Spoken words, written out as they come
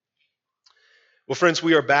Well, friends,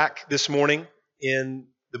 we are back this morning in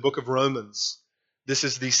the book of Romans. This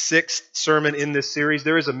is the 6th sermon in this series.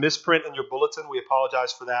 There is a misprint in your bulletin. We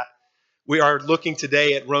apologize for that. We are looking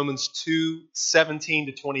today at Romans 2:17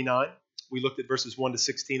 to 29. We looked at verses 1 to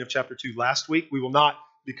 16 of chapter 2 last week. We will not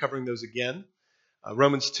be covering those again.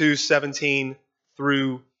 Romans 2:17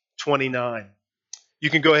 through 29. You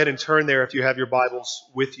can go ahead and turn there if you have your Bibles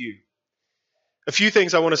with you. A few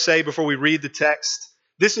things I want to say before we read the text.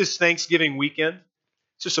 This is Thanksgiving weekend.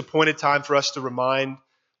 It's just a appointed time for us to remind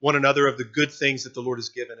one another of the good things that the Lord has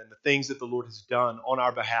given and the things that the Lord has done on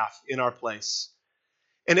our behalf, in our place.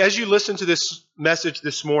 And as you listen to this message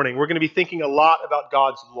this morning, we're going to be thinking a lot about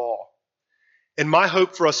God's law. And my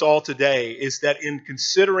hope for us all today is that in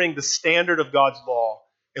considering the standard of God's law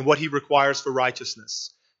and what He requires for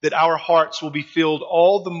righteousness, that our hearts will be filled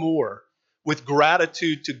all the more with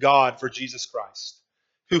gratitude to God for Jesus Christ,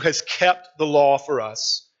 who has kept the law for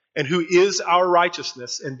us and who is our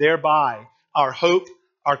righteousness and thereby our hope,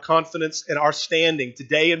 our confidence, and our standing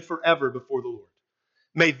today and forever before the Lord.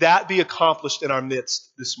 May that be accomplished in our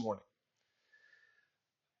midst this morning.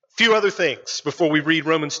 A few other things before we read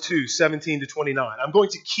Romans 2:17 to 29. I'm going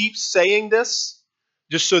to keep saying this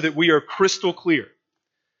just so that we are crystal clear.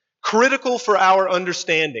 Critical for our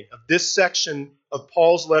understanding of this section of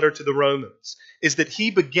Paul's letter to the Romans is that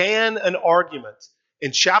he began an argument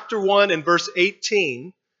in chapter 1 and verse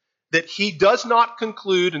 18 that he does not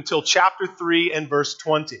conclude until chapter 3 and verse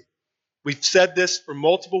 20. We've said this for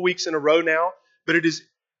multiple weeks in a row now, but it is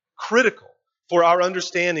critical for our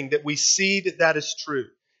understanding that we see that that is true.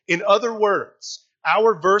 In other words,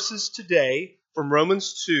 our verses today from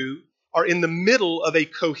Romans 2 are in the middle of a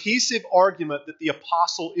cohesive argument that the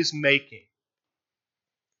apostle is making.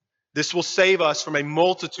 This will save us from a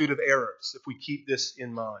multitude of errors if we keep this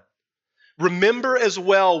in mind. Remember as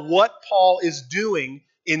well what Paul is doing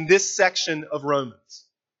in this section of Romans.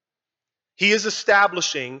 He is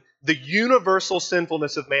establishing the universal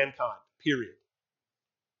sinfulness of mankind, period.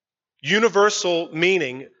 Universal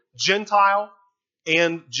meaning Gentile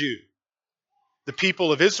and Jew. The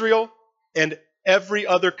people of Israel and every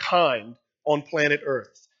other kind on planet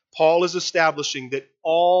Earth. Paul is establishing that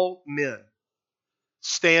all men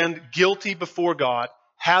stand guilty before God,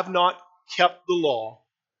 have not kept the law,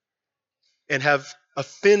 and have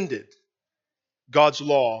offended God's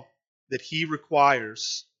law that He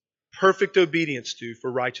requires perfect obedience to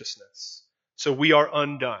for righteousness. So we are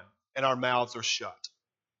undone and our mouths are shut.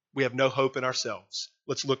 We have no hope in ourselves.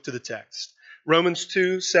 Let's look to the text. Romans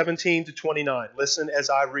 2:17 to 29. Listen as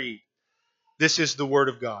I read. This is the word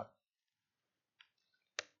of God.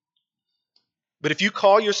 But if you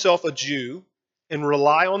call yourself a Jew and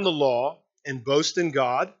rely on the law and boast in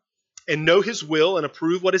God and know His will and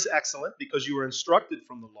approve what is excellent because you are instructed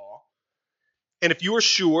from the law, and if you are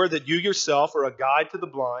sure that you yourself are a guide to the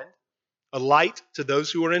blind, a light to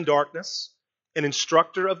those who are in darkness, an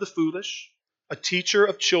instructor of the foolish, a teacher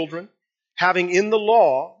of children, having in the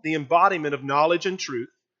law the embodiment of knowledge and truth,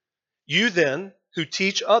 you then who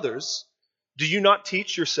teach others, do you not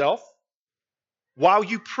teach yourself? While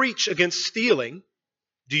you preach against stealing,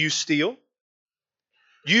 do you steal?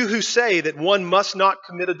 You who say that one must not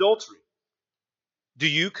commit adultery, do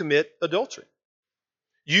you commit adultery?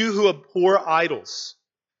 You who abhor idols,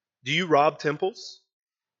 do you rob temples?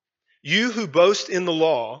 You who boast in the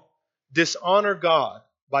law, dishonor God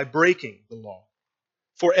by breaking the law.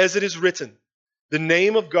 For as it is written, the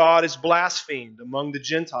name of God is blasphemed among the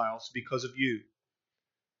Gentiles because of you.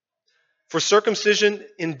 For circumcision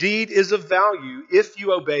indeed is of value if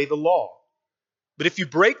you obey the law. But if you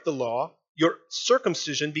break the law, your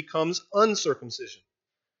circumcision becomes uncircumcision.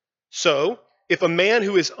 So, if a man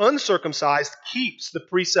who is uncircumcised keeps the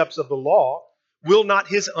precepts of the law, will not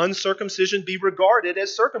his uncircumcision be regarded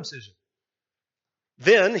as circumcision?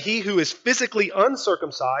 Then he who is physically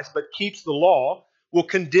uncircumcised but keeps the law will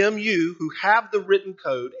condemn you who have the written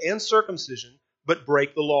code and circumcision but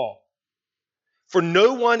break the law. For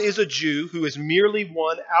no one is a Jew who is merely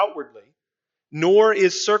one outwardly, nor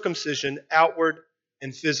is circumcision outward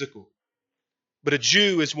and physical. But a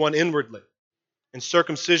Jew is one inwardly, and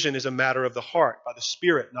circumcision is a matter of the heart, by the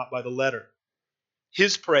Spirit, not by the letter.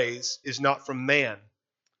 His praise is not from man,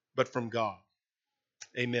 but from God.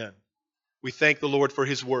 Amen. We thank the Lord for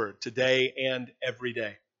His word today and every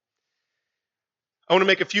day. I want to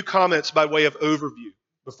make a few comments by way of overview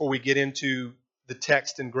before we get into the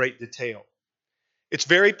text in great detail. It's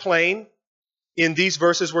very plain in these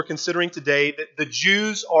verses we're considering today that the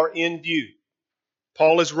Jews are in view.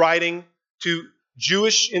 Paul is writing to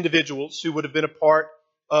Jewish individuals who would have been a part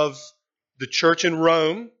of the church in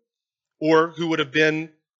Rome or who would have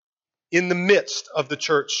been in the midst of the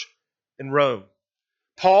church in Rome.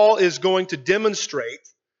 Paul is going to demonstrate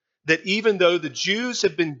that even though the Jews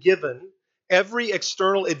have been given every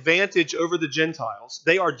external advantage over the Gentiles,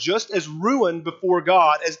 they are just as ruined before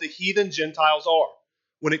God as the heathen Gentiles are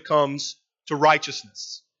when it comes to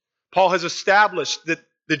righteousness. Paul has established that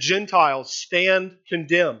the Gentiles stand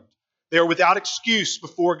condemned. They are without excuse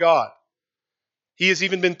before God. He has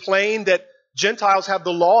even been plain that Gentiles have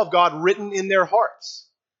the law of God written in their hearts.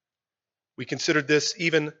 We considered this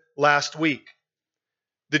even last week.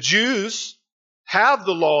 The Jews have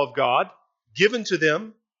the law of God given to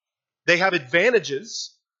them. They have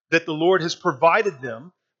advantages that the Lord has provided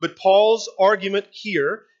them. But Paul's argument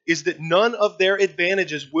here is that none of their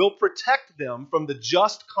advantages will protect them from the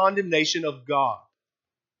just condemnation of God.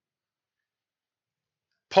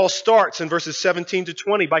 Paul starts in verses 17 to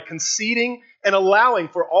 20 by conceding and allowing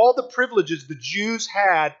for all the privileges the Jews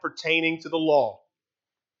had pertaining to the law.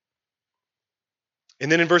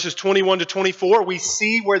 And then in verses 21 to 24, we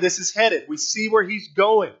see where this is headed. We see where he's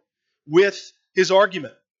going with his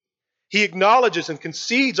argument. He acknowledges and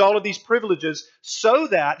concedes all of these privileges so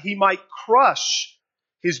that he might crush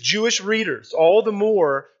his Jewish readers all the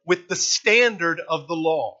more with the standard of the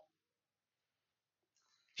law.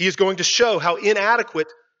 He is going to show how inadequate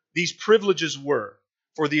these privileges were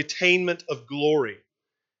for the attainment of glory.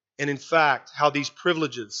 And in fact, how these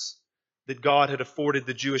privileges that God had afforded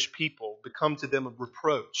the Jewish people become to them a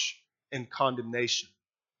reproach and condemnation.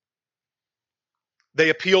 They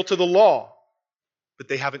appeal to the law, but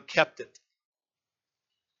they haven't kept it.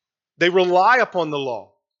 They rely upon the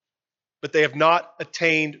law, but they have not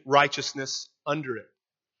attained righteousness under it.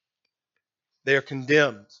 They are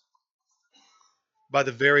condemned by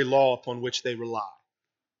the very law upon which they rely.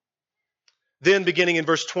 Then, beginning in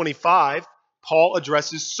verse 25, Paul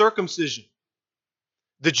addresses circumcision,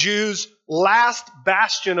 the Jews' last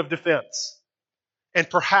bastion of defense, and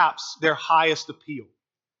perhaps their highest appeal.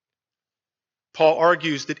 Paul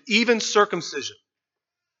argues that even circumcision,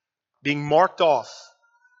 being marked off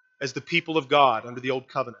as the people of God under the Old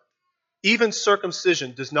Covenant, even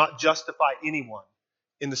circumcision does not justify anyone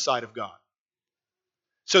in the sight of God.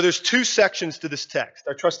 So there's two sections to this text.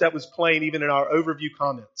 I trust that was plain even in our overview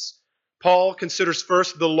comments. Paul considers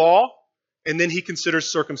first the law, and then he considers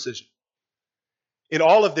circumcision. In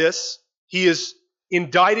all of this, he is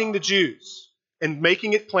indicting the Jews and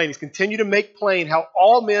making it plain. He's continued to make plain how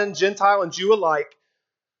all men, Gentile and Jew alike,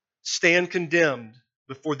 stand condemned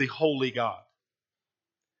before the holy God.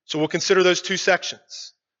 So we'll consider those two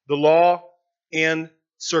sections, the law and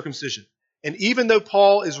circumcision. And even though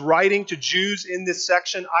Paul is writing to Jews in this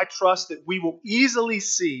section, I trust that we will easily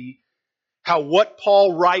see how what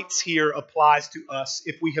Paul writes here applies to us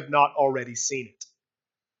if we have not already seen it.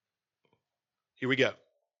 Here we go.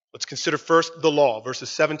 Let's consider first the law, verses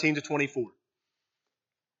 17 to 24.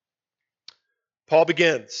 Paul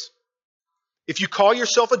begins, "If you call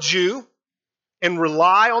yourself a Jew and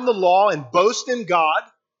rely on the law and boast in God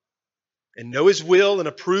and know His will and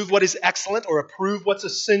approve what is excellent or approve what's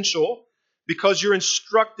essential because you're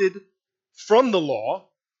instructed from the law,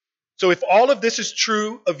 so if all of this is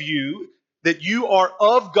true of you, that you are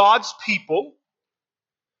of God's people,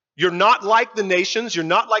 you're not like the nations, you're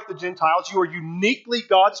not like the Gentiles, you are uniquely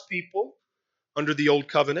God's people under the Old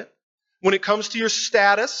Covenant. When it comes to your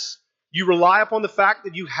status, you rely upon the fact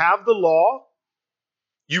that you have the law.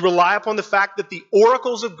 You rely upon the fact that the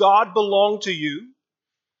oracles of God belong to you.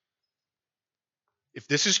 If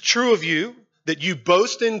this is true of you, that you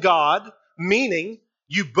boast in God, meaning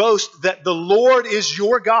you boast that the Lord is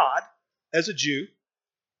your God as a Jew.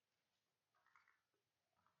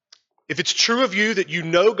 If it's true of you that you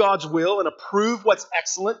know God's will and approve what's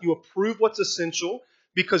excellent, you approve what's essential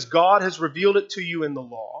because God has revealed it to you in the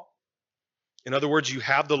law. In other words, you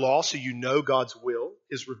have the law so you know God's will,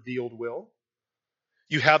 His revealed will.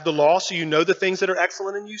 You have the law so you know the things that are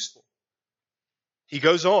excellent and useful. He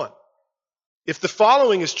goes on. If the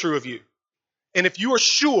following is true of you, and if you are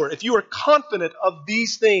sure, if you are confident of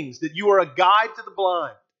these things, that you are a guide to the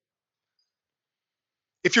blind,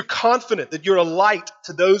 if you're confident that you're a light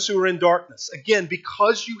to those who are in darkness, again,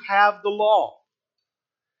 because you have the law.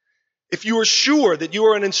 If you are sure that you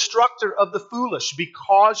are an instructor of the foolish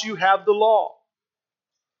because you have the law.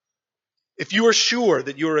 If you are sure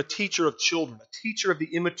that you are a teacher of children, a teacher of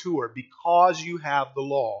the immature because you have the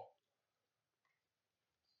law.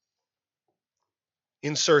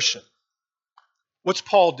 Insertion. What's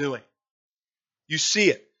Paul doing? You see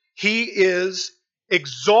it. He is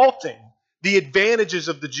exalting the advantages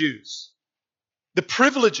of the Jews, the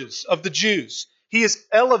privileges of the Jews. He is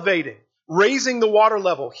elevating, raising the water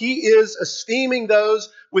level. He is esteeming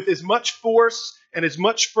those with as much force and as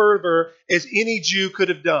much fervor as any Jew could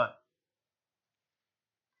have done.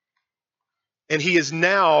 And he is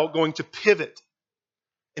now going to pivot,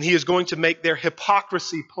 and he is going to make their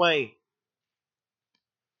hypocrisy plain.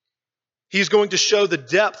 He's going to show the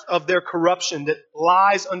depth of their corruption that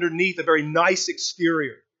lies underneath a very nice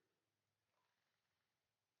exterior.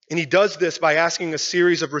 And he does this by asking a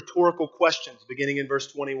series of rhetorical questions, beginning in verse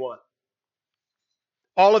 21.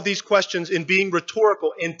 All of these questions, in being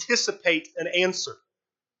rhetorical, anticipate an answer.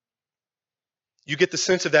 You get the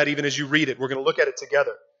sense of that even as you read it. We're going to look at it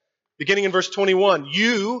together. Beginning in verse 21,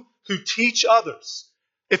 you who teach others.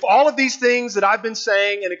 If all of these things that I've been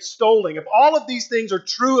saying and extolling, if all of these things are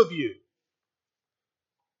true of you,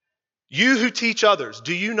 you who teach others,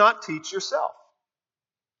 do you not teach yourself?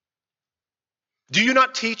 Do you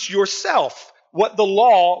not teach yourself what the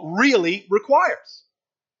law really requires?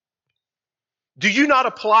 Do you not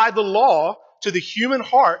apply the law to the human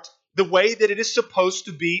heart the way that it is supposed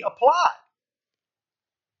to be applied?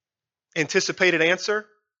 Anticipated answer?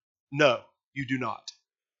 No, you do not.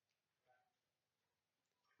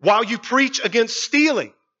 While you preach against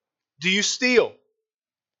stealing, do you steal?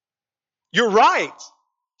 You're right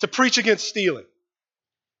to preach against stealing.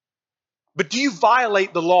 But do you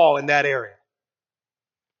violate the law in that area?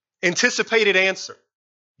 Anticipated answer.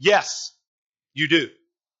 Yes, you do.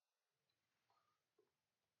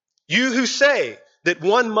 You who say that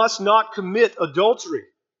one must not commit adultery,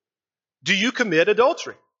 do you commit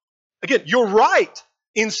adultery? Again, you're right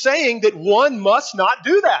in saying that one must not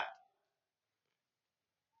do that.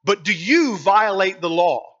 But do you violate the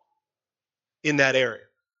law in that area?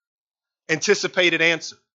 Anticipated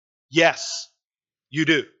answer. Yes, you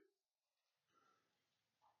do.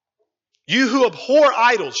 You who abhor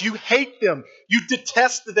idols, you hate them, you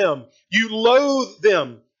detest them, you loathe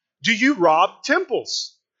them. Do you rob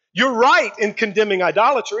temples? You're right in condemning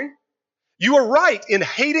idolatry. You are right in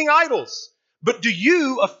hating idols. But do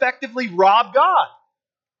you effectively rob God?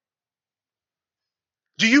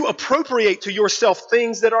 Do you appropriate to yourself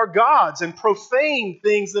things that are God's and profane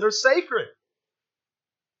things that are sacred?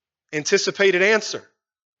 Anticipated answer.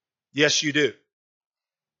 Yes, you do.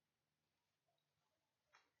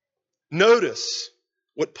 Notice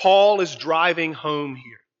what Paul is driving home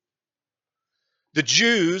here. The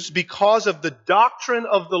Jews, because of the doctrine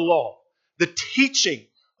of the law, the teaching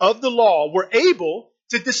of the law, were able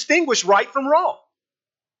to distinguish right from wrong.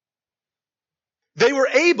 They were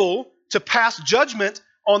able to pass judgment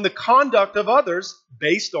on the conduct of others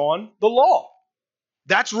based on the law.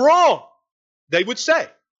 That's wrong, they would say.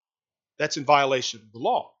 That's in violation of the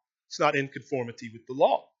law. It's not in conformity with the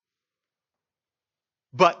law.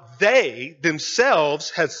 But they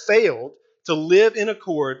themselves have failed to live in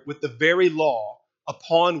accord with the very law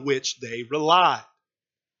upon which they rely.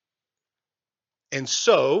 And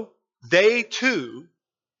so they too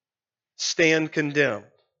stand condemned.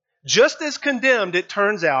 Just as condemned, it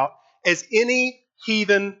turns out, as any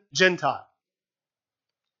heathen Gentile.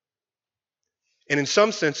 And in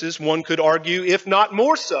some senses, one could argue, if not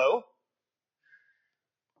more so,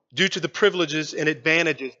 due to the privileges and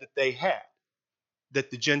advantages that they had,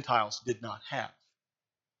 that the Gentiles did not have.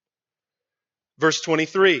 Verse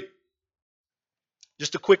 23.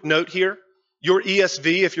 Just a quick note here. Your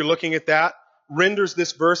ESV, if you're looking at that, renders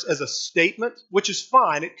this verse as a statement, which is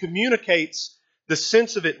fine. It communicates the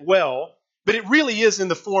sense of it well, but it really is in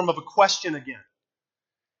the form of a question again.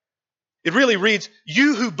 It really reads,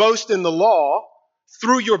 you who boast in the law,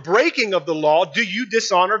 through your breaking of the law, do you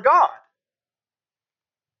dishonor God?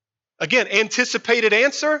 Again, anticipated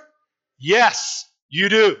answer, yes, you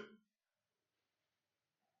do.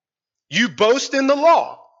 You boast in the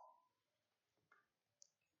law.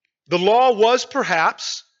 The law was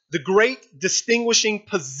perhaps the great distinguishing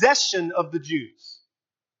possession of the Jews.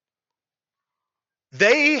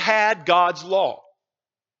 They had God's law.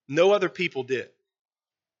 No other people did.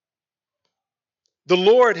 The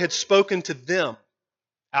Lord had spoken to them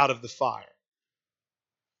out of the fire.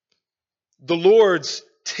 The Lord's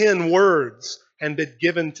 10 words had been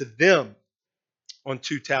given to them on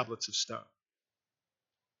 2 tablets of stone.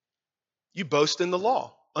 You boast in the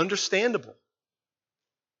law. Understandable.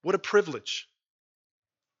 What a privilege.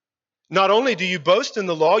 Not only do you boast in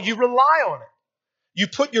the law, you rely on it. You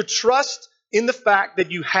put your trust in the fact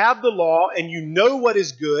that you have the law and you know what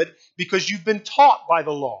is good because you've been taught by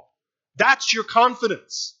the law. That's your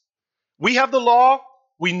confidence. We have the law.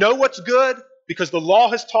 We know what's good because the law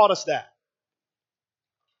has taught us that.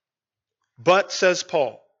 But, says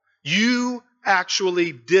Paul, you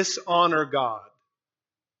actually dishonor God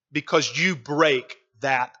because you break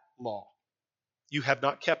that law. You have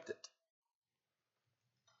not kept it.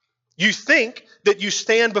 You think that you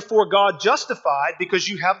stand before God justified because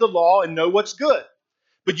you have the law and know what's good.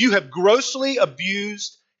 But you have grossly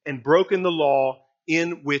abused and broken the law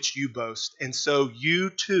in which you boast. And so you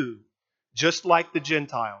too, just like the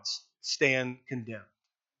Gentiles, stand condemned.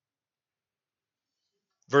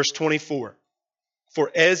 Verse 24.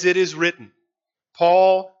 For as it is written,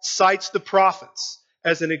 Paul cites the prophets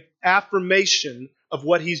as an affirmation of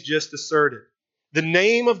what he's just asserted. The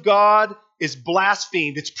name of God is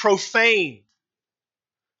blasphemed. It's profaned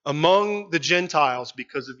among the Gentiles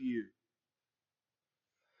because of you.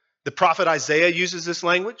 The prophet Isaiah uses this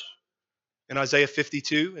language in Isaiah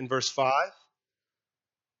 52 in verse 5.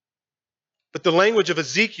 But the language of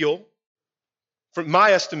Ezekiel, from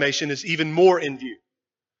my estimation, is even more in view.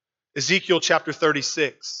 Ezekiel chapter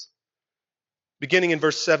 36, beginning in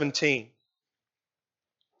verse 17.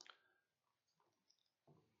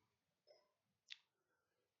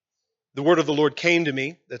 The word of the Lord came to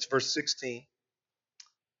me, that's verse 16.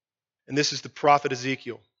 And this is the prophet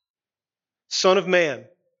Ezekiel. Son of man,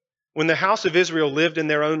 when the house of Israel lived in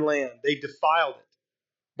their own land, they defiled it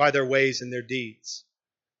by their ways and their deeds.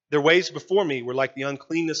 Their ways before me were like the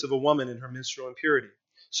uncleanness of a woman in her menstrual impurity.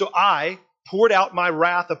 So I poured out my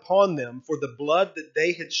wrath upon them for the blood that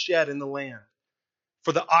they had shed in the land,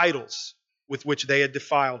 for the idols with which they had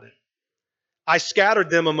defiled it. I scattered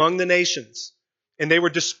them among the nations, and they were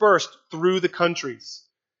dispersed through the countries.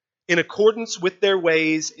 In accordance with their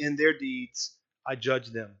ways and their deeds, I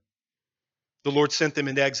judged them. The Lord sent them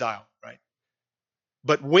into exile, right?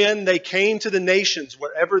 But when they came to the nations,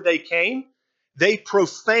 wherever they came, they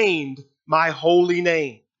profaned my holy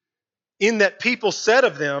name. In that people said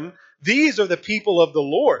of them, these are the people of the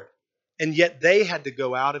Lord, and yet they had to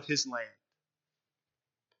go out of his land.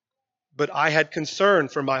 But I had concern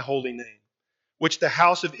for my holy name, which the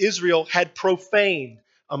house of Israel had profaned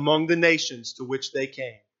among the nations to which they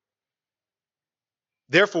came.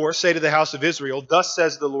 Therefore, say to the house of Israel, thus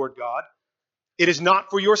says the Lord God, it is not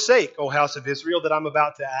for your sake, O house of Israel, that I'm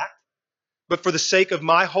about to act, but for the sake of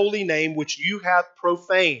my holy name, which you have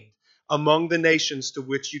profaned among the nations to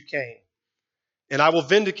which you came. And I will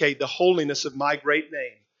vindicate the holiness of my great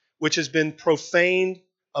name, which has been profaned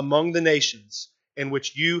among the nations, and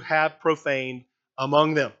which you have profaned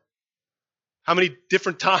among them. How many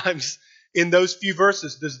different times in those few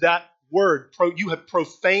verses does that word, you have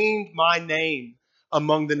profaned my name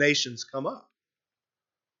among the nations, come up?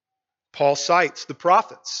 Paul cites the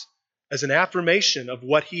prophets as an affirmation of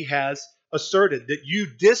what he has asserted, that you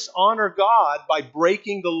dishonor God by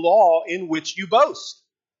breaking the law in which you boast.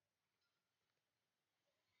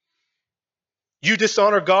 You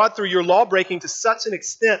dishonor God through your law breaking to such an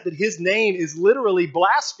extent that his name is literally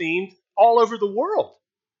blasphemed all over the world.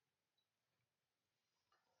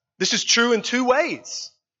 This is true in two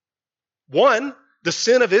ways. One, the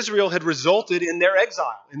sin of Israel had resulted in their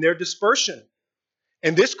exile, in their dispersion.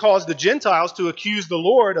 And this caused the Gentiles to accuse the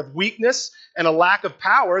Lord of weakness and a lack of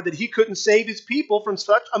power, that he couldn't save his people from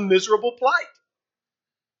such a miserable plight.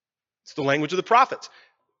 It's the language of the prophets.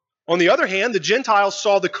 On the other hand, the Gentiles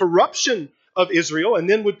saw the corruption of Israel and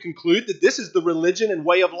then would conclude that this is the religion and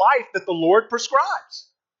way of life that the Lord prescribes.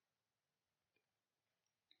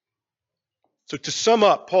 So to sum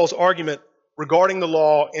up Paul's argument regarding the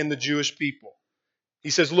law and the Jewish people, he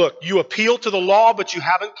says, look, you appeal to the law, but you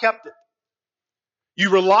haven't kept it. You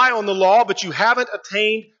rely on the law, but you haven't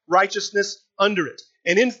attained righteousness under it.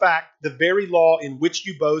 And in fact, the very law in which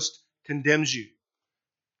you boast condemns you.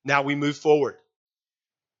 Now we move forward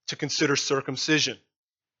to consider circumcision.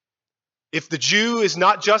 If the Jew is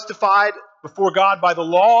not justified before God by the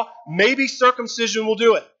law, maybe circumcision will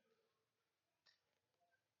do it.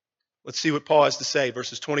 Let's see what Paul has to say,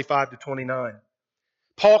 verses 25 to 29.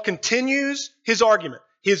 Paul continues his argument,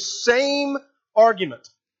 his same argument,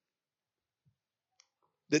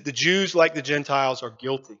 that the Jews, like the Gentiles, are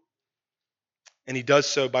guilty. And he does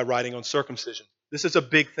so by writing on circumcision. This is a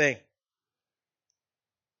big thing.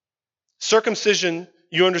 Circumcision,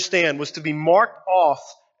 you understand, was to be marked off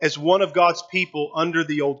as one of God's people under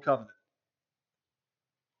the Old Covenant.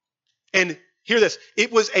 And hear this,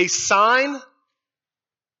 it was a sign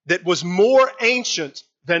that was more ancient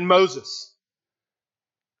than Moses.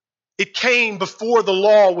 It came before the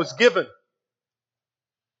law was given.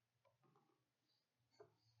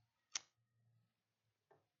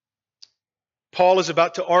 Paul is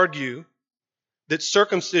about to argue that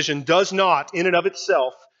circumcision does not, in and of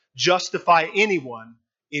itself, justify anyone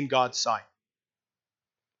in God's sight.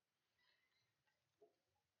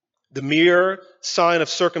 The mere sign of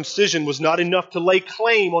circumcision was not enough to lay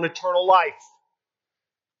claim on eternal life.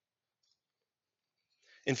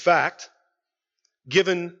 In fact,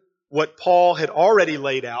 given what Paul had already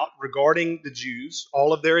laid out regarding the Jews,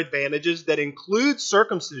 all of their advantages that include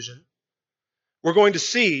circumcision, we're going to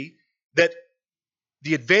see that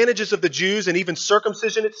The advantages of the Jews and even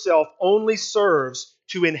circumcision itself only serves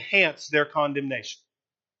to enhance their condemnation.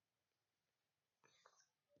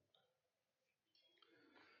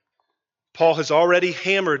 Paul has already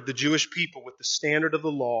hammered the Jewish people with the standard of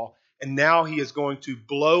the law, and now he is going to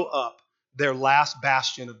blow up their last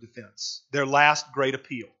bastion of defense, their last great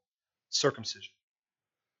appeal, circumcision.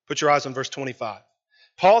 Put your eyes on verse 25.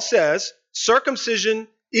 Paul says, circumcision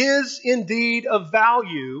is indeed of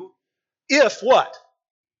value if what?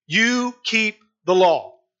 You keep the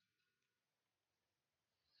law.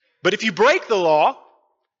 But if you break the law,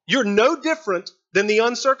 you're no different than the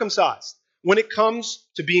uncircumcised when it comes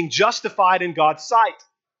to being justified in God's sight.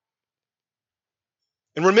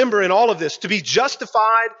 And remember, in all of this, to be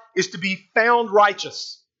justified is to be found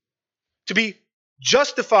righteous. To be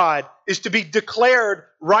justified is to be declared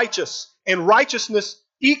righteous. And righteousness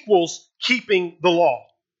equals keeping the law.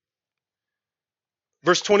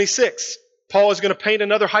 Verse 26, Paul is going to paint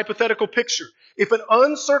another hypothetical picture. If an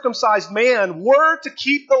uncircumcised man were to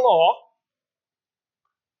keep the law,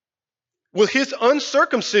 will his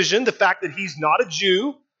uncircumcision, the fact that he's not a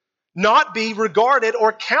Jew, not be regarded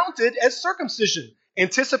or counted as circumcision?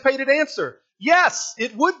 Anticipated answer, yes,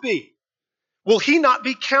 it would be. Will he not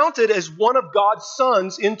be counted as one of God's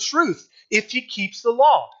sons in truth if he keeps the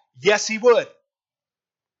law? Yes, he would.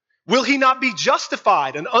 Will he not be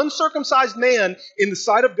justified, an uncircumcised man, in the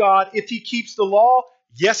sight of God if he keeps the law?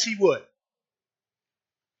 Yes, he would.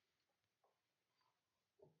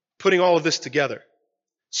 Putting all of this together,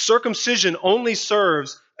 circumcision only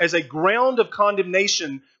serves as a ground of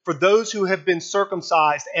condemnation for those who have been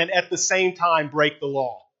circumcised and at the same time break the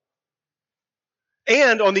law.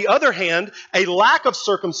 And on the other hand, a lack of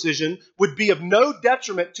circumcision would be of no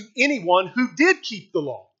detriment to anyone who did keep the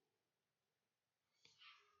law.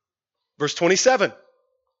 Verse 27,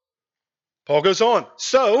 Paul goes on.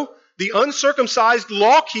 So, the uncircumcised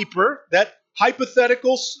lawkeeper, that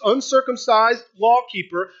hypothetical uncircumcised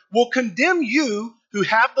lawkeeper, will condemn you who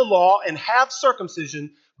have the law and have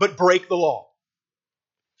circumcision, but break the law.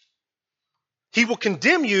 He will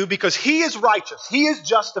condemn you because he is righteous, he is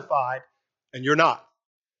justified, and you're not.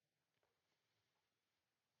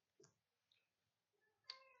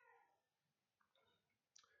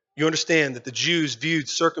 You understand that the Jews viewed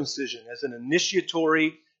circumcision as an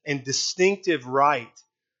initiatory and distinctive rite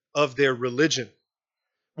of their religion,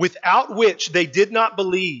 without which they did not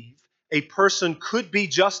believe a person could be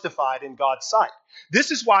justified in God's sight.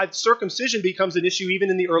 This is why circumcision becomes an issue even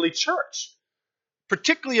in the early church,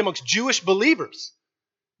 particularly amongst Jewish believers.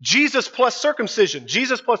 Jesus plus circumcision,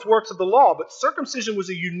 Jesus plus works of the law, but circumcision was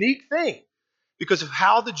a unique thing because of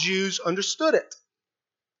how the Jews understood it.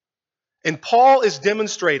 And Paul is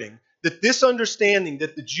demonstrating that this understanding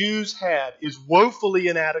that the Jews had is woefully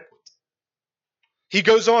inadequate. He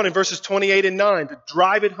goes on in verses 28 and 9 to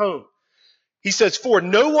drive it home. He says, for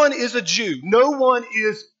no one is a Jew, no one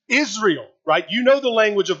is Israel, right? You know the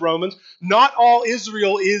language of Romans. Not all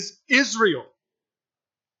Israel is Israel.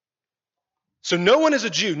 So no one is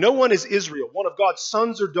a Jew, no one is Israel, one of God's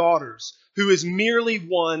sons or daughters, who is merely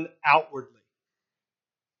one outwardly.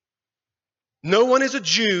 No one is a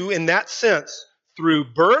Jew in that sense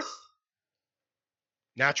through birth,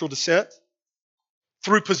 natural descent,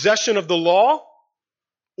 through possession of the law,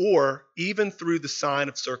 or even through the sign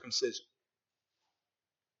of circumcision.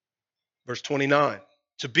 Verse 29,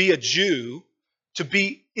 to be a Jew, to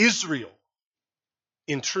be Israel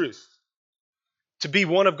in truth, to be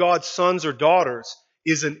one of God's sons or daughters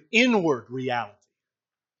is an inward reality.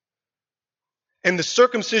 And the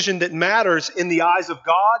circumcision that matters in the eyes of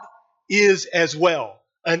God is as well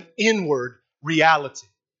an inward reality.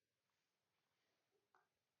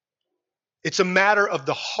 It's a matter of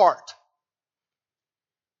the heart.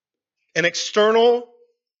 An external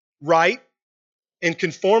rite and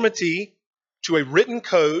conformity to a written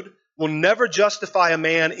code will never justify a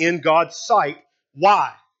man in God's sight.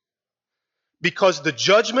 Why? Because the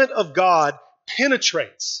judgment of God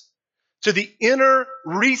penetrates to the inner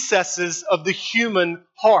recesses of the human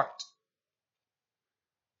heart.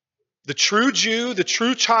 The true Jew, the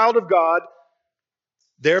true child of God,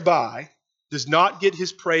 thereby does not get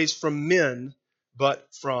his praise from men, but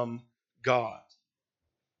from God.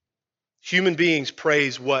 Human beings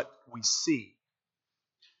praise what we see.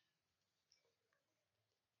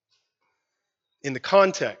 In the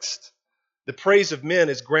context, the praise of men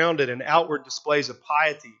is grounded in outward displays of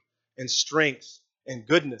piety and strength and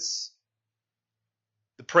goodness.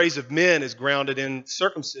 The praise of men is grounded in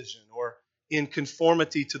circumcision or in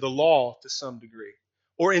conformity to the law to some degree,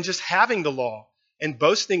 or in just having the law and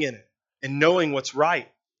boasting in it and knowing what's right,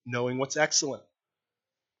 knowing what's excellent.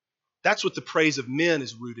 That's what the praise of men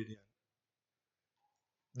is rooted in.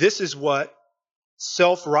 This is what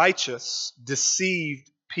self-righteous, deceived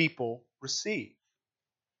people receive.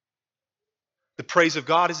 The praise of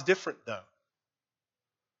God is different, though.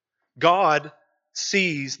 God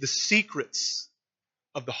sees the secrets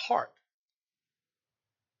of the heart.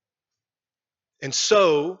 And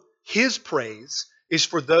so, his praise is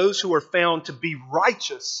for those who are found to be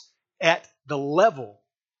righteous at the level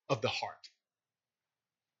of the heart.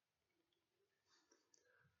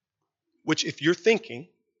 Which, if you're thinking,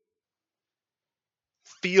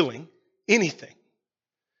 feeling anything,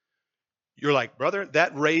 you're like, brother,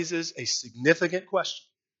 that raises a significant question.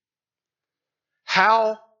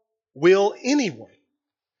 How will anyone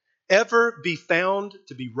ever be found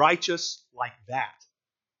to be righteous like that?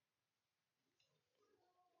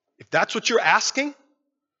 If that's what you're asking,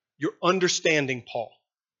 you're understanding Paul.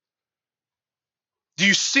 Do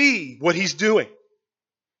you see what he's doing?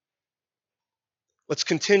 Let's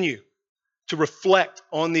continue to reflect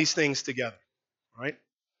on these things together, right?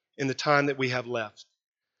 In the time that we have left.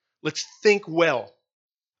 Let's think well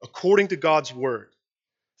according to God's word.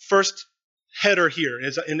 First header here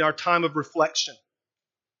is in our time of reflection.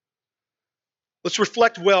 Let's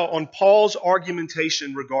reflect well on Paul's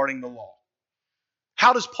argumentation regarding the law.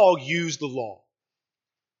 How does Paul use the law?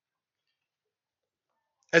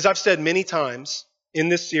 As I've said many times in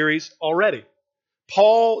this series already,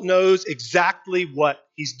 Paul knows exactly what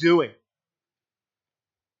he's doing.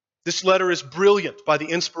 This letter is brilliant by the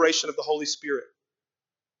inspiration of the Holy Spirit.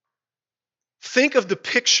 Think of the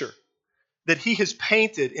picture that he has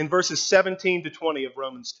painted in verses 17 to 20 of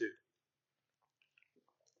Romans 2.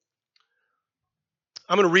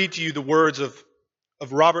 I'm going to read to you the words of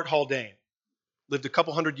Robert Haldane, lived a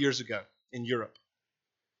couple hundred years ago in Europe.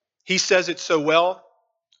 He says it so well,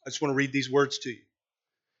 I just want to read these words to you.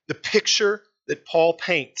 The picture that Paul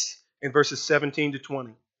paints in verses 17 to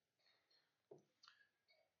 20.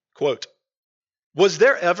 Quote, "Was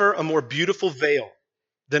there ever a more beautiful veil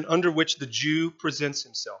than under which the Jew presents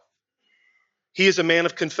himself? He is a man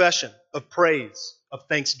of confession, of praise, of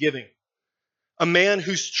thanksgiving. A man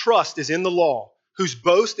whose trust is in the law, whose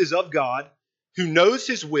boast is of God, who knows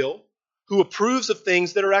his will, who approves of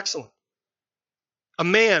things that are excellent. A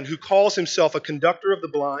man who calls himself a conductor of the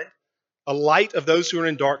blind, a light of those who are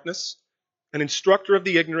in darkness, an instructor of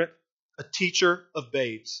the ignorant, a teacher of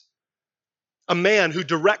babes. A man who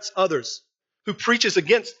directs others, who preaches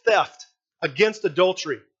against theft, against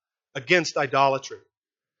adultery, against idolatry.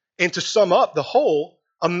 And to sum up the whole,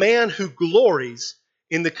 a man who glories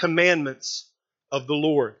in the commandments of the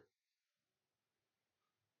Lord."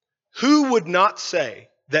 Who would not say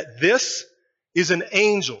that this is an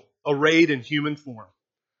angel arrayed in human form,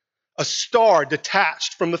 a star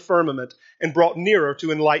detached from the firmament and brought nearer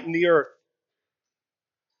to enlighten the earth?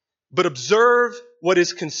 But observe what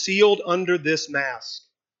is concealed under this mask.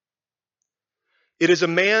 It is a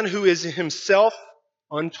man who is himself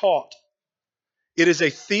untaught. It is a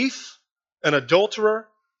thief, an adulterer,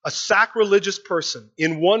 a sacrilegious person.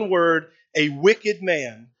 In one word, a wicked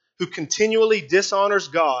man who continually dishonors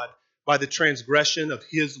God by the transgression of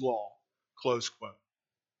his law. Close quote.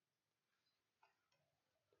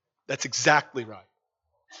 That's exactly right.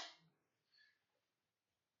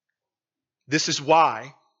 This is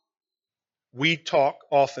why we talk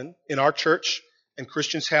often in our church, and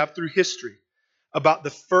Christians have through history, about the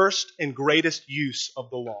first and greatest use of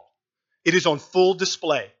the law. It is on full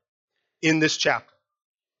display in this chapter.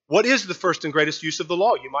 What is the first and greatest use of the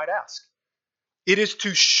law, you might ask? It is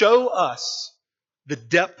to show us the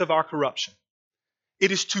depth of our corruption.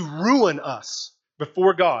 It is to ruin us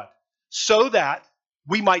before God so that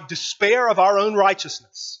we might despair of our own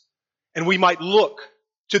righteousness and we might look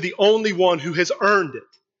to the only one who has earned it.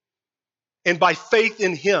 And by faith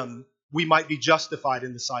in him, we might be justified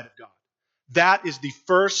in the sight of God. That is the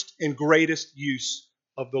first and greatest use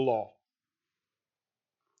of the law.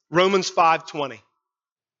 Romans 5:20.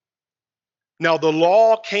 Now the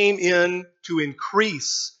law came in to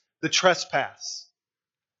increase the trespass.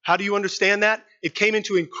 How do you understand that? It came in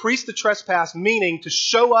to increase the trespass, meaning to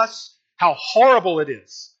show us how horrible it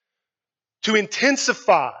is, to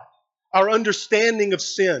intensify our understanding of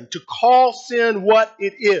sin, to call sin what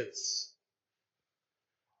it is.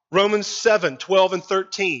 Romans 7:12 and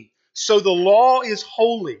 13. So the law is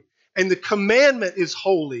holy, and the commandment is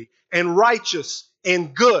holy and righteous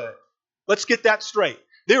and good. Let's get that straight.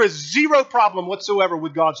 There is zero problem whatsoever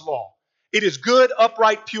with God's law. It is good,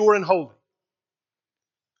 upright, pure, and holy.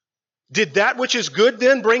 Did that which is good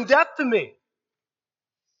then bring death to me?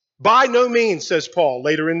 By no means, says Paul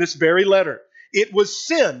later in this very letter. It was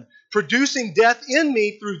sin producing death in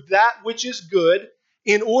me through that which is good,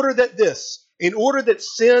 in order that this, in order that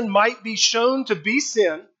sin might be shown to be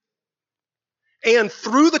sin, and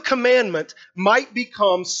through the commandment might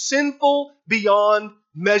become sinful beyond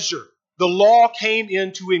measure. The law came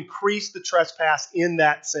in to increase the trespass in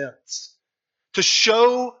that sense, to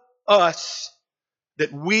show us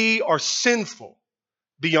that we are sinful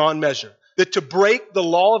beyond measure, that to break the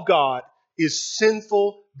law of God is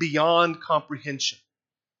sinful beyond comprehension.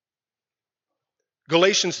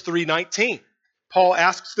 Galatians 3:19, Paul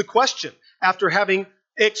asks the question, after having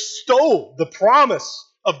extolled the promise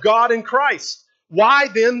of God in Christ, why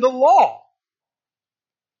then the law?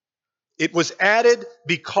 It was added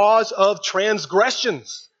because of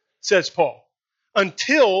transgressions, says Paul,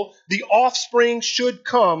 until the offspring should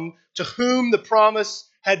come to whom the promise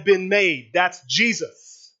had been made. That's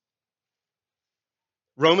Jesus.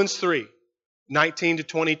 Romans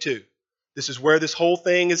 3:19-22. This is where this whole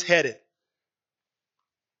thing is headed.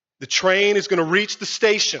 The train is going to reach the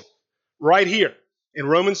station right here in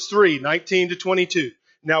Romans 3:19-22.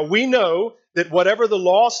 Now we know that whatever the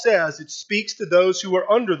law says, it speaks to those who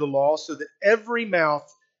are under the law, so that every mouth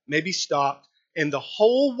may be stopped and the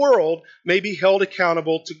whole world may be held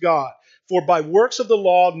accountable to God. For by works of the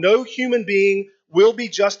law, no human being will be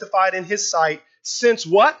justified in his sight, since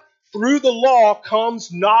what? Through the law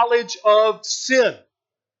comes knowledge of sin.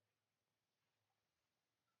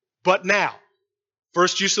 But now,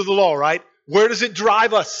 first use of the law, right? Where does it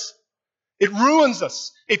drive us? It ruins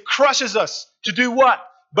us. It crushes us. To do what?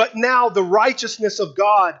 But now the righteousness of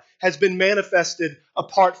God has been manifested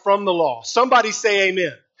apart from the law. Somebody say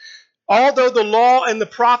amen. Although the law and the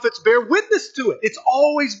prophets bear witness to it, it's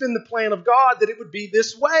always been the plan of God that it would be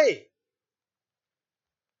this way.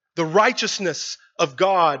 The righteousness of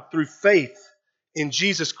God through faith in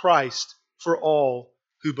Jesus Christ for all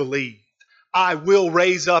who believe. I will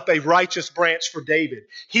raise up a righteous branch for David.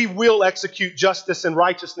 He will execute justice and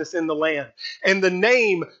righteousness in the land. And the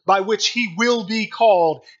name by which he will be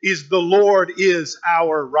called is the Lord is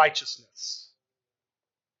our righteousness.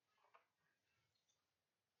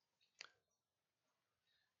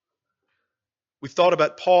 We've thought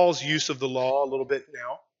about Paul's use of the law a little bit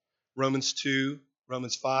now. Romans 2,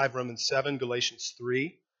 Romans 5, Romans 7, Galatians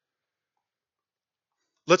 3.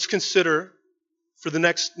 Let's consider, for the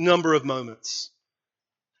next number of moments,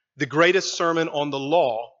 the greatest sermon on the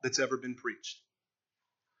law that's ever been preached.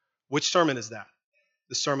 Which sermon is that?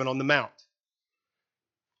 The Sermon on the Mount.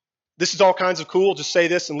 This is all kinds of cool. Just say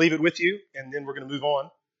this and leave it with you, and then we're going to move on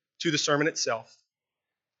to the sermon itself.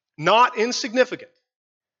 Not insignificant.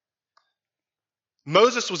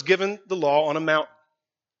 Moses was given the law on a mountain.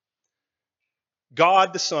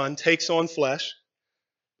 God the Son takes on flesh,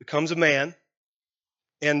 becomes a man,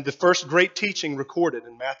 and the first great teaching recorded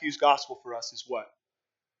in Matthew's gospel for us is what?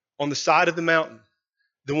 On the side of the mountain,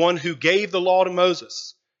 the one who gave the law to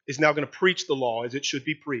Moses is now going to preach the law as it should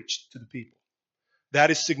be preached to the people.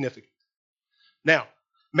 That is significant. Now,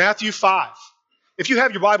 Matthew 5. If you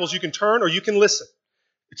have your Bibles, you can turn or you can listen.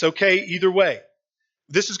 It's okay either way.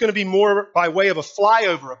 This is going to be more by way of a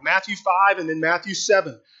flyover of Matthew 5 and then Matthew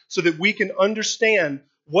 7 so that we can understand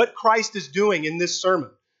what Christ is doing in this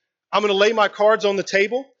sermon. I'm going to lay my cards on the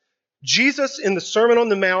table. Jesus in the Sermon on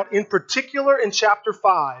the Mount, in particular in chapter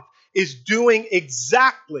 5, is doing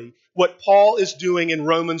exactly what Paul is doing in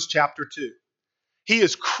Romans chapter 2. He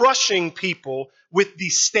is crushing people with the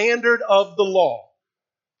standard of the law.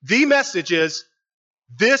 The message is,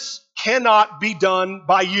 this cannot be done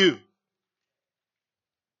by you.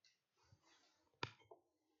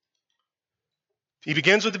 He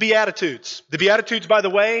begins with the Beatitudes. The Beatitudes, by the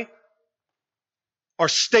way, are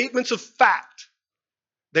statements of fact.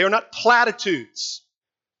 They are not platitudes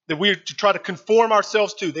that we are to try to conform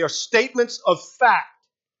ourselves to. They are statements of fact.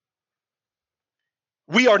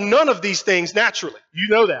 We are none of these things naturally. You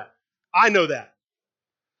know that. I know that.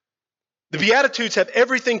 The Beatitudes have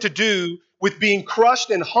everything to do with being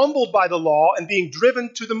crushed and humbled by the law and being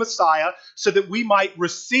driven to the Messiah so that we might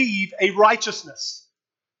receive a righteousness.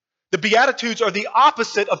 The Beatitudes are the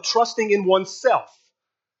opposite of trusting in oneself.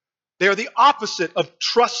 They are the opposite of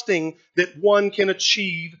trusting that one can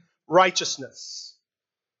achieve righteousness.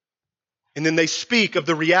 And then they speak of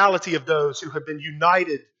the reality of those who have been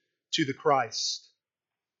united to the Christ.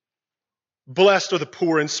 Blessed are the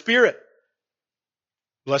poor in spirit.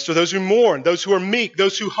 Blessed are those who mourn, those who are meek,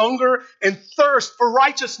 those who hunger and thirst for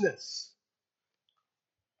righteousness.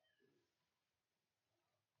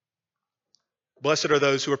 Blessed are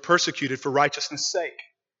those who are persecuted for righteousness' sake,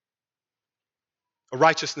 a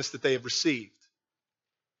righteousness that they have received.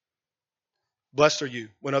 Blessed are you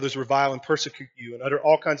when others revile and persecute you and utter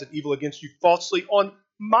all kinds of evil against you falsely on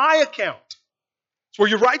my account. It's where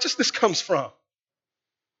your righteousness comes from.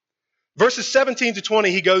 Verses 17 to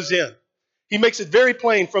 20, he goes in. He makes it very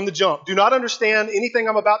plain from the jump. Do not understand anything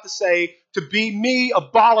I'm about to say to be me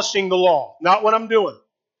abolishing the law. Not what I'm doing.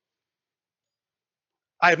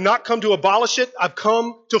 I have not come to abolish it. I've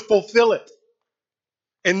come to fulfill it.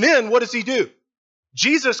 And then what does he do?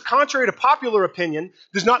 Jesus, contrary to popular opinion,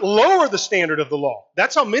 does not lower the standard of the law.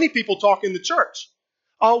 That's how many people talk in the church.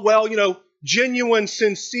 Oh, well, genuine,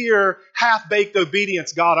 sincere, half-baked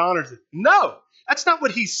obedience, God honors it. No, that's not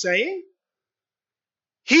what he's saying.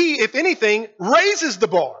 He, if anything, raises the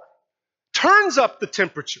bar, turns up the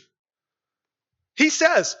temperature. He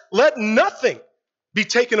says, let nothing be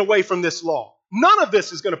taken away from this law. None of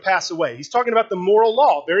this is going to pass away. He's talking about the moral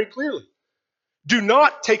law very clearly. Do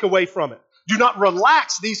not take away from it. Do not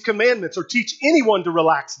relax these commandments or teach anyone to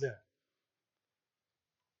relax them.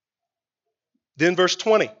 Then verse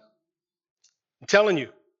 20. I'm telling you,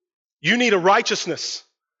 you need a righteousness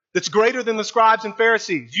that's greater than the scribes and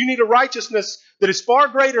Pharisees. You need a righteousness that is far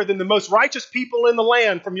greater than the most righteous people in the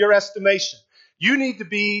land from your estimation. You need to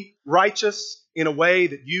be righteous in a way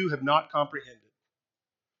that you have not comprehended.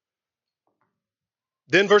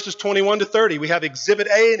 Then verses 21 to 30, we have Exhibit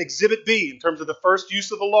A and Exhibit B in terms of the first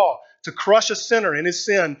use of the law, to crush a sinner in his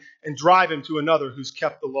sin and drive him to another who's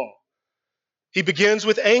kept the law. He begins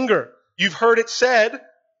with anger. You've heard it said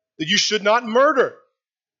that you should not murder.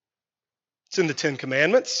 It's in the Ten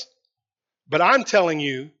Commandments. But I'm telling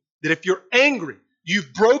you that if you're angry,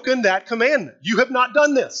 you've broken that commandment. You have not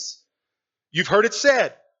done this. You've heard it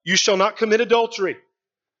said, you shall not commit adultery.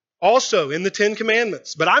 Also in the Ten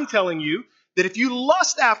Commandments. But I'm telling you that if you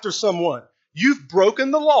lust after someone, you've broken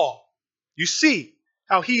the law. You see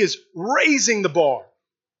how he is raising the bar.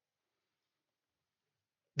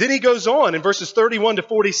 Then he goes on in verses 31 to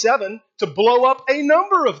 47 to blow up a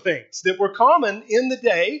number of things that were common in the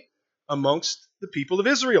day amongst the people of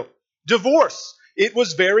Israel. Divorce. It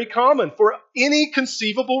was very common. For any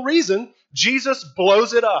conceivable reason, Jesus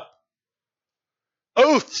blows it up.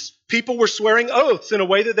 Oaths. People were swearing oaths in a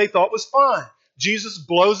way that they thought was fine. Jesus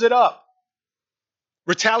blows it up.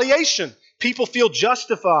 Retaliation. People feel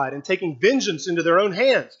justified in taking vengeance into their own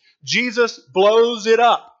hands. Jesus blows it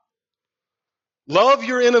up. Love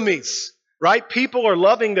your enemies, right? People are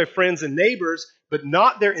loving their friends and neighbors, but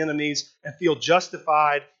not their enemies, and feel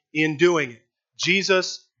justified in doing it.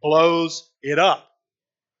 Jesus blows it up.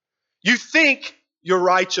 You think you're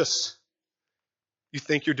righteous. You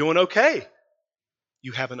think you're doing okay.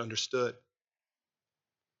 You haven't understood.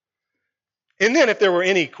 And then if there were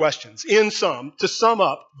any questions, to sum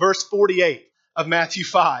up verse 48 of Matthew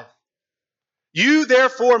 5, you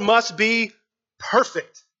therefore must be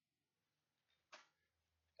perfect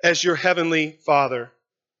as your heavenly Father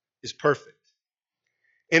is perfect.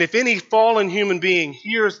 And if any fallen human being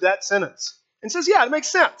hears that sentence and says, yeah, it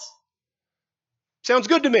makes sense. Sounds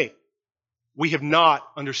good to me. We have not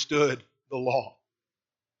understood the law.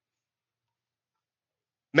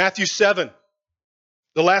 Matthew 7,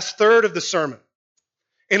 the last third of the sermon.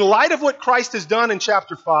 In light of what Christ has done in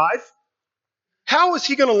chapter 5, how is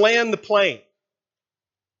he going to land the plane?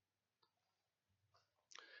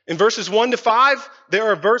 In verses 1 to 5,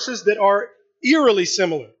 there are verses that are eerily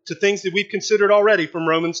similar to things that we've considered already from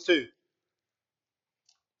Romans 2.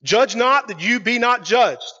 Judge not that you be not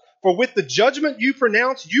judged, for with the judgment you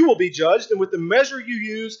pronounce, you will be judged, and with the measure you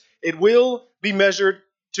use, it will be measured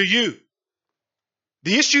to you.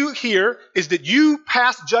 The issue here is that you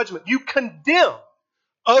pass judgment. You condemn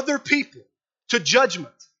other people to judgment.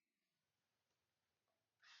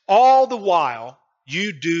 All the while,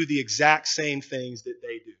 you do the exact same things that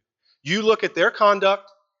they do. You look at their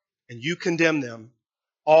conduct and you condemn them,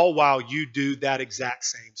 all while you do that exact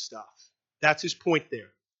same stuff. That's his point there.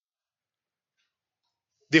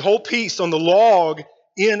 The whole piece on the log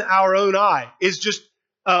in our own eye is just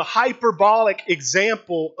a hyperbolic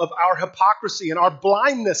example of our hypocrisy and our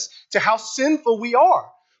blindness to how sinful we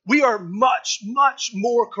are. We are much, much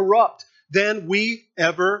more corrupt than we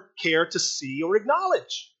ever care to see or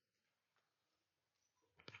acknowledge.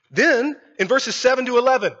 Then, in verses 7 to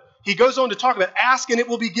 11, he goes on to talk about ask and it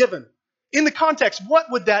will be given. In the context,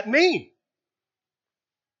 what would that mean?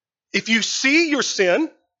 If you see your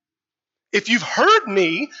sin, if you've heard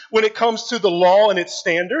me when it comes to the law and its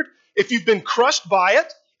standard, if you've been crushed by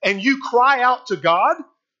it and you cry out to God,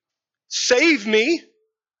 save me,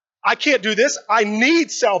 I can't do this, I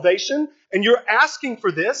need salvation, and you're asking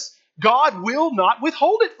for this, God will not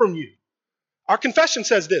withhold it from you. Our confession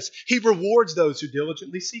says this, he rewards those who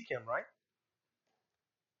diligently seek him, right?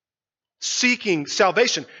 Seeking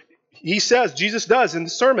salvation. He says, Jesus does in the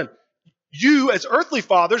sermon, you as earthly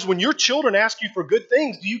fathers, when your children ask you for good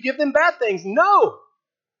things, do you give them bad things? No.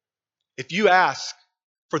 If you ask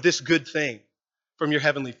for this good thing from your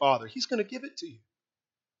heavenly Father, he's going to give it to you.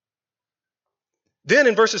 Then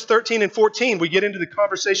in verses 13 and 14, we get into the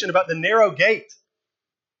conversation about the narrow gate.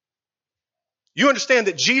 You understand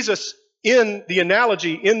that Jesus, in the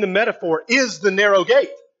analogy, in the metaphor, is the narrow gate.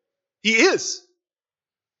 He is.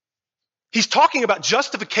 He's talking about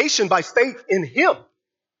justification by faith in him.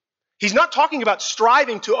 He's not talking about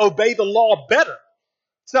striving to obey the law better.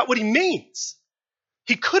 It's not what he means.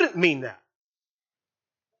 He couldn't mean that.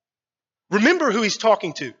 Remember who he's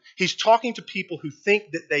talking to. He's talking to people who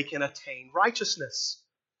think that they can attain righteousness,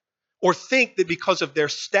 or think that because of their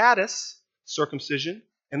status, circumcision,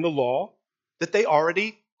 and the law, that they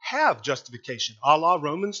already have justification, a la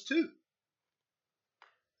Romans 2.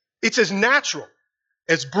 It's as natural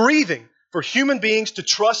as breathing for human beings to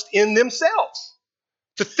trust in themselves,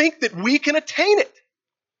 to think that we can attain it.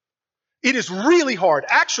 It is really hard.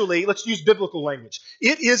 Actually, let's use biblical language.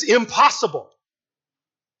 It is impossible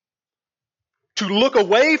to look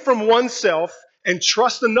away from oneself and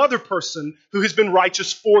trust another person who has been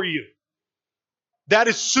righteous for you. That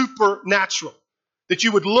is supernatural. That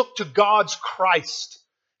you would look to God's Christ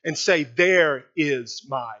and say, there is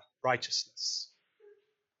my righteousness.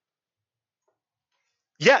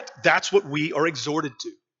 Yet, that's what we are exhorted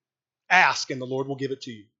to. Ask and the Lord will give it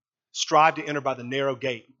to you. Strive to enter by the narrow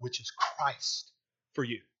gate, which is Christ for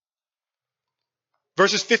you.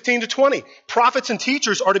 Verses 15 to 20. Prophets and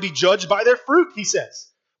teachers are to be judged by their fruit, he says.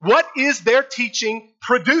 What is their teaching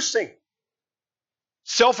producing?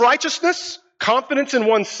 Self-righteousness? Confidence in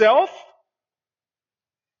oneself?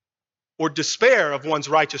 Or despair of one's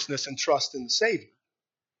righteousness and trust in the Savior?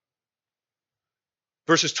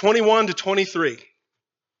 Verses 21 to 23.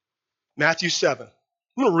 Matthew 7.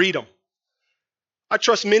 I'm going to read them. I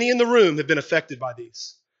trust many in the room have been affected by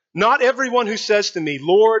these. Not everyone who says to me,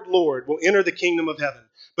 Lord, Lord, will enter the kingdom of heaven,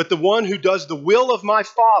 but the one who does the will of my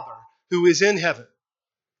Father who is in heaven.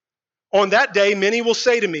 On that day, many will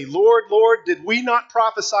say to me, Lord, Lord, did we not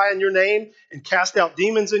prophesy in your name and cast out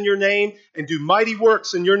demons in your name and do mighty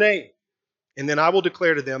works in your name? And then I will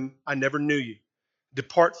declare to them, I never knew you.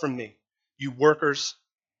 Depart from me, you workers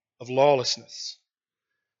of lawlessness.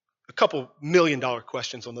 A couple $1 million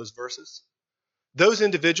questions on those verses. Those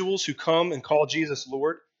individuals who come and call Jesus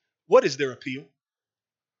Lord, what is their appeal?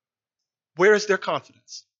 Where is their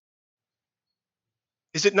confidence?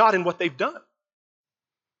 Is it not in what they've done?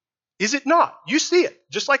 Is it not? You see it,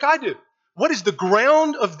 just like I do. What is the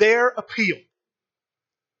ground of their appeal?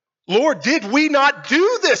 Lord, did we not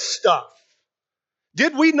do this stuff?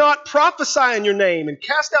 Did we not prophesy in your name and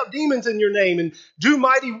cast out demons in your name and do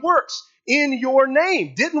mighty works in your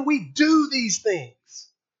name? Didn't we do these things?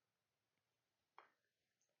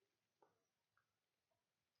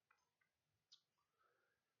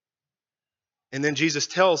 And then Jesus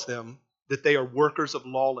tells them that they are workers of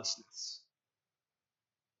lawlessness.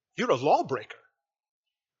 You're a lawbreaker.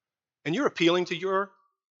 And you're appealing to your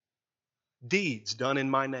deeds done in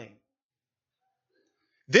my name.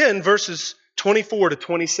 Then verses 24 to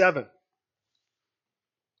 27.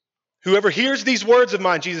 Whoever hears these words of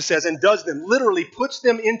mine, Jesus says, and does them, literally puts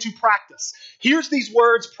them into practice, hears these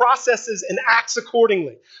words, processes, and acts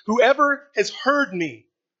accordingly. Whoever has heard me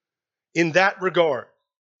in that regard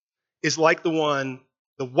is like the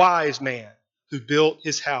wise man who built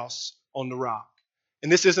his house on the rock.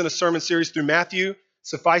 And this isn't a sermon series through Matthew.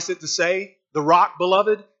 Suffice it to say, the rock,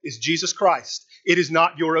 beloved, is Jesus Christ. It is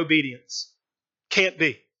not your obedience. Can't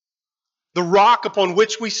be. The rock upon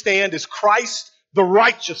which we stand is Christ, the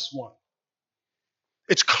righteous one.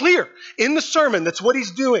 It's clear in the sermon that's what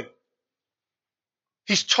he's doing.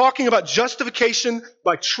 He's talking about justification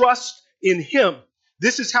by trust in him.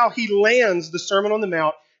 This is how he lands the Sermon on the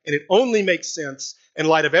Mount, and it only makes sense in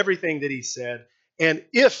light of everything that he said. And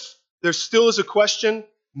if there still is a question,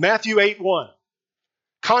 Matthew 8:1.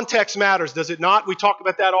 Context matters, does it not? We talk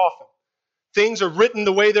about that often. Things are written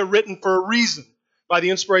the way they're written for a reason by the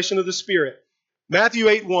inspiration of the Spirit. Matthew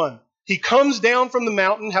 8:1. He comes down from the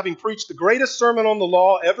mountain having preached the greatest sermon on the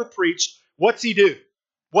law ever preached. What's he do?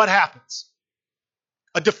 What happens?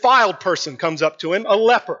 A defiled person comes up to him, a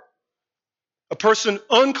leper. A person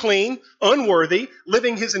unclean, unworthy,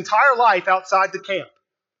 living his entire life outside the camp.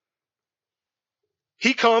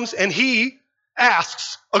 He comes and he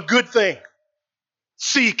asks a good thing.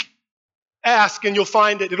 Seek, ask, and you'll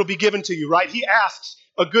find it. It'll be given to you, right? He asks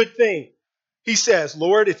a good thing. He says,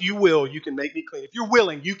 Lord, if you will, you can make me clean. If you're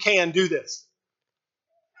willing, you can do this.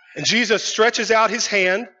 And Jesus stretches out his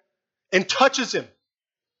hand and touches him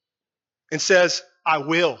and says, I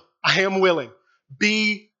will. I am willing.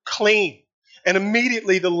 Be clean. And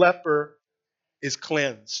immediately the leper is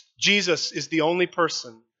cleansed. Jesus is the only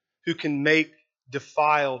person who can make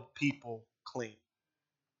defiled people clean.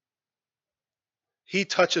 He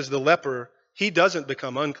touches the leper, he doesn't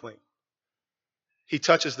become unclean. He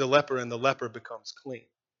touches the leper and the leper becomes clean.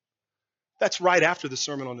 That's right after the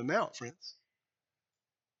Sermon on the Mount, friends.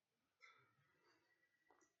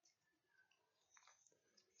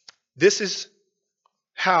 This is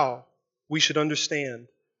how we should understand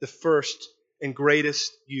the first and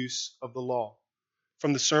greatest use of the law.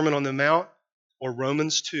 From the Sermon on the Mount or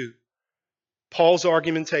Romans 2, Paul's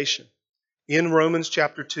argumentation in Romans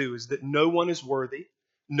chapter 2 is that no one is worthy,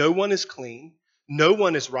 no one is clean, no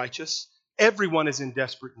one is righteous, everyone is in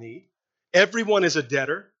desperate need, everyone is a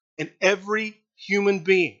debtor, and every human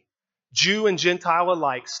being, Jew and Gentile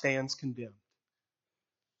alike, stands condemned.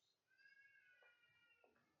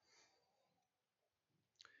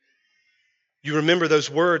 You remember those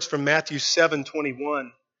words from Matthew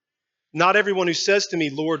 7:21. Not everyone who says to me,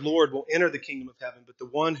 Lord, Lord, will enter the kingdom of heaven, but the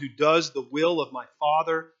one who does the will of my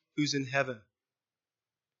Father who's in heaven.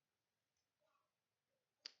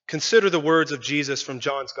 Consider the words of Jesus from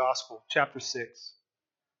John's Gospel, chapter 6.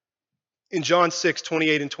 In John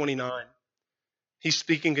 6:28 and 29, he's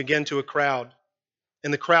speaking again to a crowd,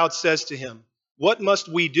 and the crowd says to him, what must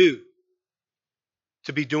we do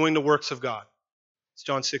to be doing the works of God? It's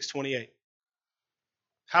John 6:28.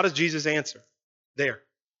 How does Jesus answer? There.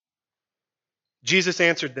 Jesus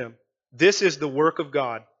answered them, this is the work of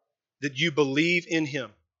God, that you believe in him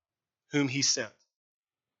whom he sent.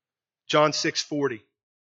 John 6:40.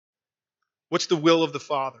 What's the will of the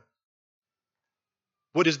Father?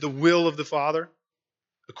 What is the will of the Father?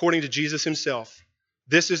 According to Jesus himself,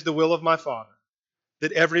 this is the will of my Father,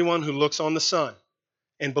 that everyone who looks on the Son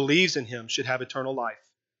and believes in him should have eternal life,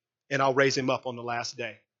 and I'll raise him up on the last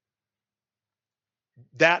day.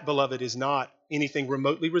 That, beloved, is not anything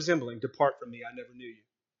remotely resembling, depart from me, I never knew you.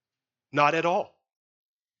 Not at all.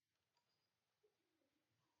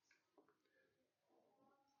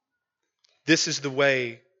 This is the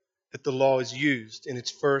way that the law is used in its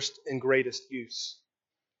first and greatest use.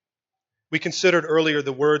 We considered earlier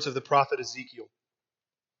the words of the prophet Ezekiel.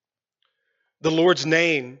 The Lord's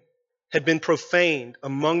name had been profaned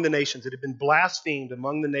among the nations. It had been blasphemed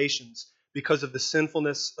among the nations because of the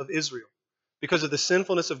sinfulness of Israel, because of the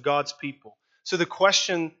sinfulness of God's people. So the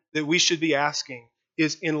question that we should be asking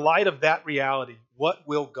is, in light of that reality, what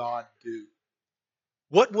will God do?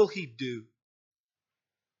 What will he do?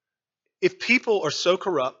 If people are so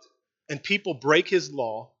corrupt and people break his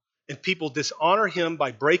law and people dishonor him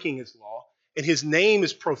by breaking his law and his name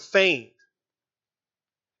is profaned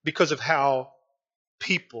because of how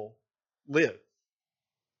people live,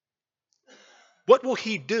 what will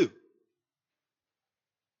he do?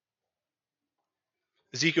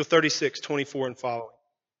 Ezekiel 36:24 and following.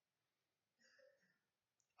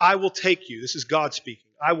 I will take you, this is God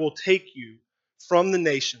speaking, I will take you from the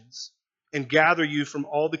nations and gather you from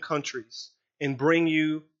all the countries and bring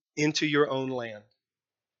you into your own land.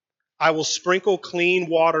 I will sprinkle clean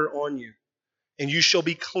water on you, and you shall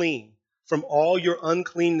be clean. From all your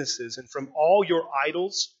uncleannesses and from all your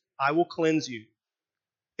idols I will cleanse you.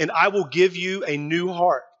 And I will give you a new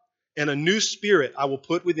heart, and a new spirit I will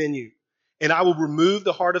put within you. And I will remove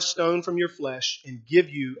the heart of stone from your flesh and give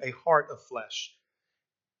you a heart of flesh.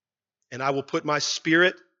 And I will put my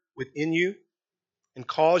spirit within you and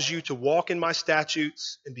cause you to walk in my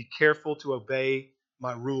statutes and be careful to obey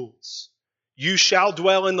my rules. You shall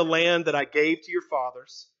dwell in the land that I gave to your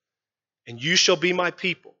fathers, and you shall be my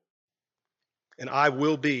people, and I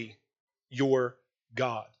will be your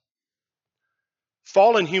God.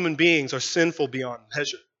 Fallen human beings are sinful beyond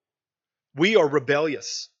measure. We are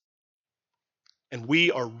rebellious, and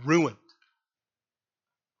we are ruined.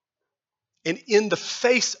 And in the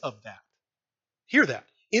face of that, hear that,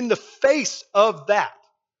 in the face of that,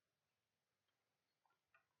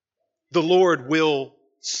 the Lord will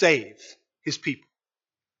save his people.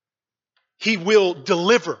 He will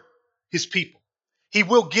deliver his people. He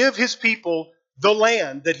will give his people the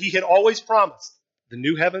land that he had always promised, the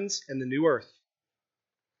new heavens and the new earth.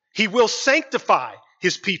 He will sanctify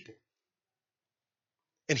his people.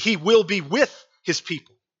 And he will be with his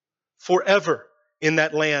people forever in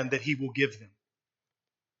that land that he will give them.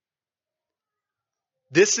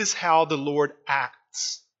 This is how the Lord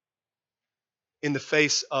acts in the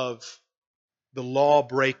face of the law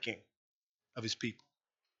breaking of his people.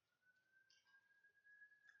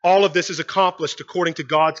 All of this is accomplished according to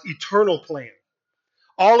God's eternal plan.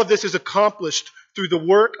 All of this is accomplished through the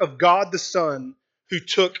work of God the Son, who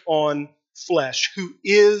took on flesh, who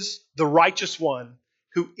is the righteous one,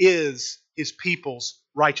 who is his people's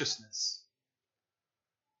righteousness.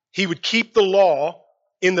 He would keep the law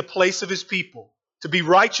in the place of his people To be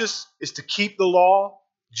righteous is to keep the law.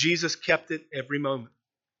 Jesus kept it every moment.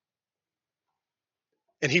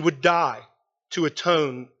 And he would die to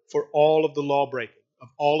atone for all of the law breaking of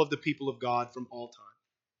all of the people of God from all time.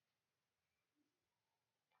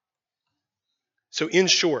 So in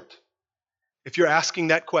short, if you're asking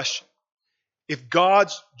that question, if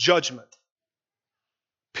God's judgment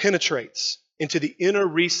penetrates into the inner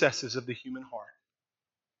recesses of the human heart,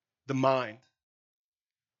 the mind,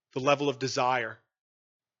 the level of desire,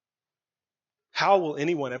 how will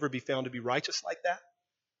anyone ever be found to be righteous like that?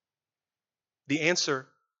 The answer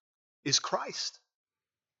is Christ,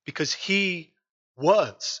 because he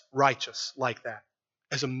was righteous like that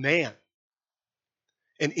as a man.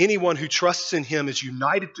 And anyone who trusts in him is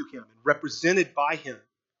united to him and represented by him,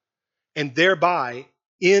 and thereby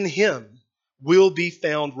in him will be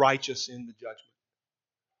found righteous in the judgment.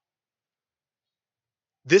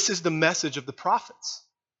 This is the message of the prophets.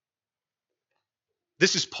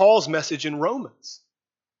 This is Paul's message in Romans.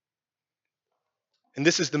 And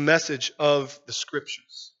this is the message of the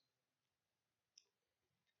Scriptures.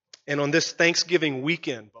 And on this Thanksgiving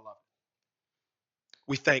weekend, beloved,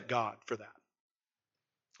 we thank God for that.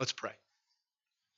 Let's pray.